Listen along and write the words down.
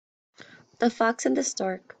The Fox and the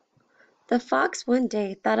Stork. The fox one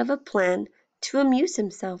day thought of a plan to amuse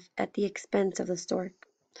himself at the expense of the stork,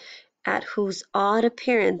 at whose odd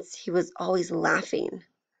appearance he was always laughing.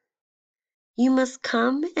 "You must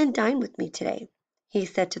come and dine with me today," he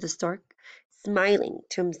said to the stork, smiling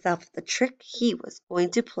to himself at the trick he was going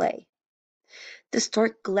to play. The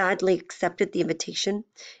stork gladly accepted the invitation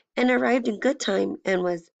and arrived in good time and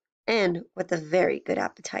with a very good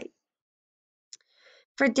appetite.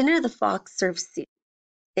 For dinner the fox served soup.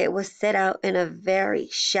 It was set out in a very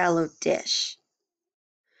shallow dish,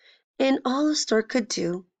 and all the stork could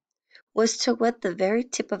do was to wet the very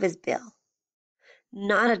tip of his bill.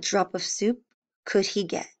 Not a drop of soup could he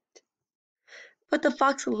get. But the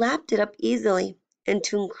fox lapped it up easily, and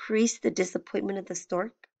to increase the disappointment of the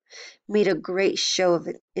stork, made a great show of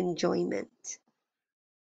enjoyment.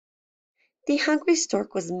 The hungry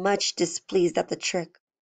stork was much displeased at the trick,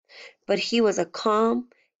 but he was a calm,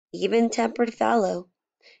 even-tempered fellow,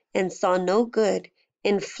 and saw no good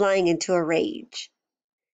in flying into a rage.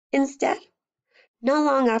 Instead, not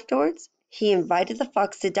long afterwards, he invited the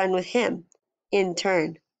fox to dine with him in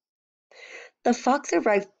turn. The fox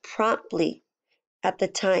arrived promptly at the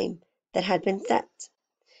time that had been set,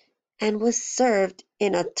 and was served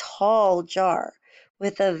in a tall jar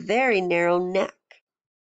with a very narrow neck.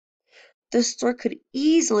 The stork could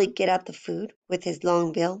easily get at the food with his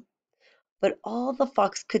long bill, but all the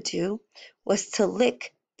fox could do was to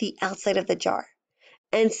lick the outside of the jar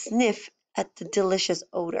and sniff at the delicious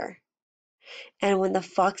odor. And when the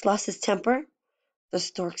fox lost his temper, the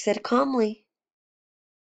stork said calmly,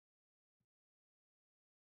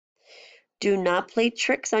 "Do not play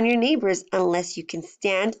tricks on your neighbors unless you can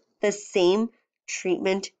stand the same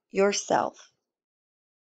treatment yourself."